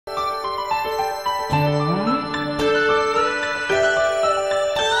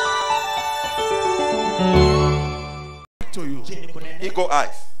eagle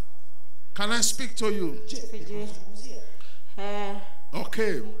eyes. Can I speak to you?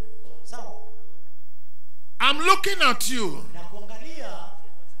 Okay. I'm looking at you.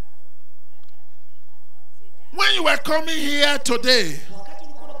 When you were coming here today,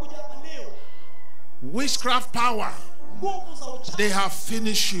 witchcraft power, they have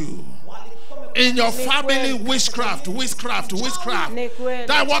finished you. In your family, witchcraft. That's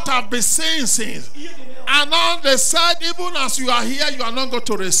what I've been saying since. And now they said, even as you are here, you are not going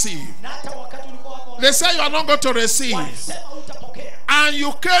to receive. They said you are not going to receive. And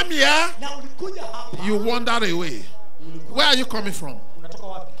you came here, you wandered away. Where are you coming from?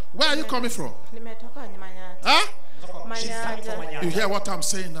 Where are you coming from? Huh? You hear what I'm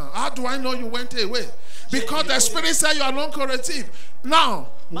saying now? How do I know you went away? Because the Spirit said you are not going to receive. Now,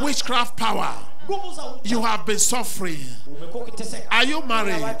 witchcraft power. You have been suffering. Are you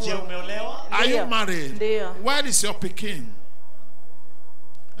married? Are you married? Where is your Pekin?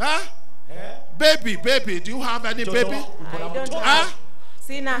 Huh? Baby, do you have any baby? Huh?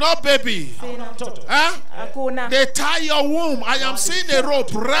 No baby. Huh? They tie your womb. I am seeing a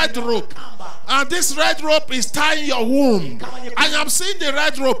rope, red rope. And this red rope is tying your womb. I am seeing the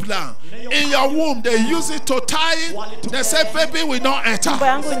red rope now. In your womb, they use it to tie it. They say baby will not enter.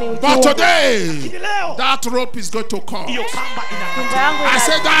 But today, that rope is going to come. I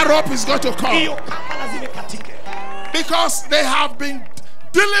said that rope is going to come. Because they have been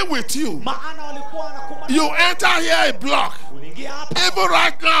dealing with you. You enter here a block. Even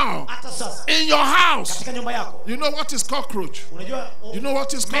right now, in your house, you know what is cockroach? You know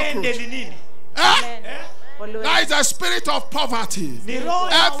what is cockroach? That is a spirit of poverty.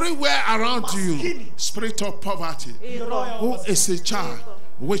 Everywhere around you, spirit of poverty. Who is a child?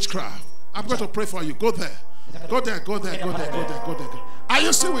 Witchcraft. I'm going to pray for you. Go there. Go there. Are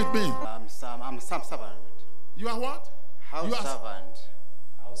you still with me? I'm some servant. You are what? House servant.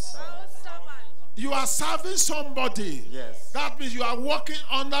 You are serving somebody. Yes. That means you are working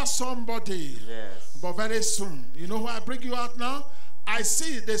under somebody. Yes. But very soon, you know why I bring you out now? I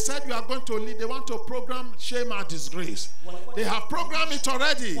see they said you are going to lead. They want to program shame and disgrace. They have programmed it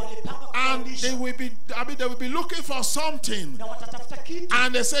already, and they will be. They will be looking for something,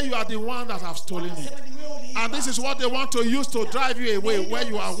 and they say you are the one that have stolen it. And this is what they want to use to drive you away where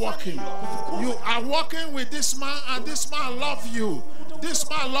you are walking. You are walking with this man, and this man loves you. This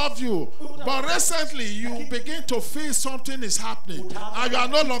man loves you, but recently you begin to feel something is happening and you are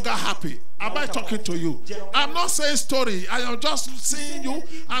no longer happy. Am I talking to you? I'm not saying story. I am just seeing you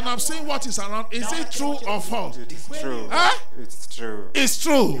and I'm seeing what is around. Is it true or false? It's true. Huh? It's true. It's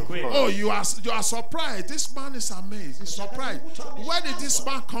true. Oh, you are surprised. This man is amazed. He's surprised. Where did this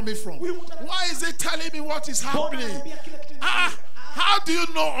man coming from? Why is he telling me what is happening? How do you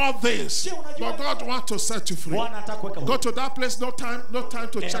know all this? But God wants to set you free. Go to that place. No time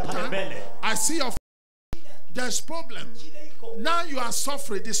to check time. I see your. There's problem. Now you are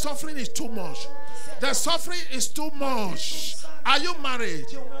suffering. The suffering is too much. The suffering is too much. Are you married?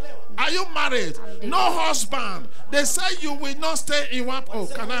 Are you married? No husband. They say you will not stay in one. Oh,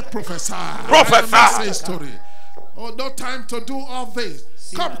 can I prophesy? Prophesy. I say story. Oh, no time to do all this.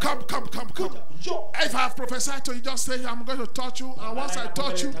 Come. If I have prophesied to you, just say, I'm going to touch you. And once I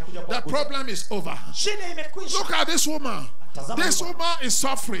touch you, the problem is over. Look at this woman. This woman is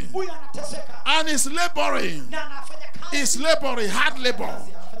suffering. And is laboring. Is laboring, hard labor.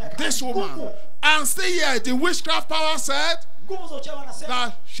 This woman. And still here, the witchcraft power said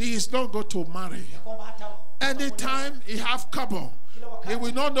that she is not going to marry. Anytime he have couple, he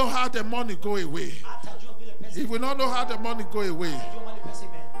will not know how the money go away. He will not know how the money go away.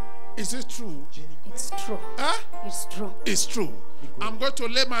 Is it true? It's true. Huh? It's true. It's true. I'm going to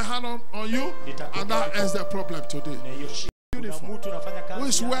lay my hand on you, and that ends the problem today. Uniform. Who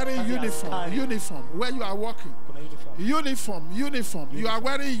is wearing uniform? Uniform. Where you are working. Uniform. You are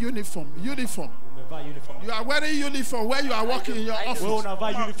wearing uniform. You are wearing uniform where you are working in your office.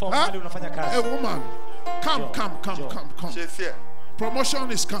 Huh? A woman. Come. She's here.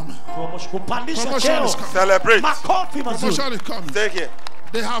 Promotion is coming. Promotion is coming. Celebrate. Promotion is coming. Take it.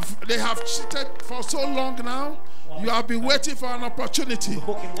 They have cheated for so long now. You have been waiting for an opportunity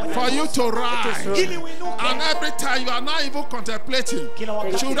for you to rise. And every time you are not even contemplating,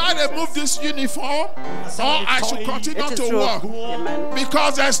 should I remove this uniform or I should continue to work?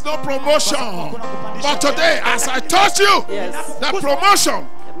 Because there's no promotion. But today, as I taught you, the promotion,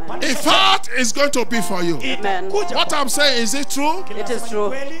 in fact, is going to be for you. Amen. What I'm saying, is it true? It is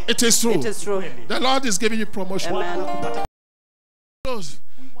true. It is true. It is true. The Lord is giving you promotion. Amen.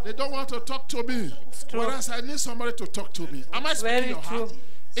 They don't want to talk to me. Whereas I need somebody to talk to me. Am I speaking your heart?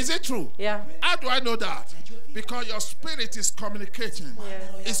 Is it true? Yeah. How do I know that? Because your spirit is communicating.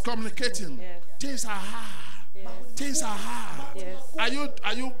 Yes. It's communicating. Yes. Things are hard. Yes. Things are hard. Yes.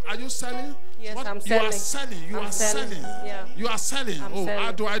 Are you selling? Yes, What? I'm You selling. are selling. You I'm are selling. Yeah. You are selling. I'm How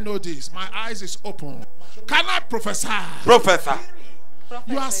selling. do I know this? My eyes is open. Can I prophesy? Professor.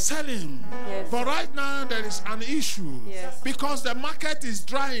 You are selling. Yes. But right now there is an issue. Yes. Because the market is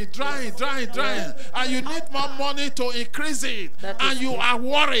drying. And you need more money to increase it. That And is you true. are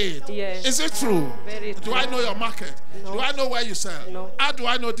worried. Yes. Is it true? Very Do true. I know your market? No. Do I know where you sell? No. How do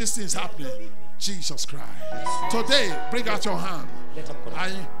I know these things happening? Jesus Christ. Today, bring out your hand.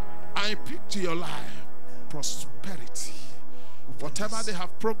 I pick to your life prosperity. Whatever they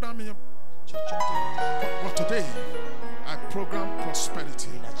have programmed in your... But today, I program prosperity.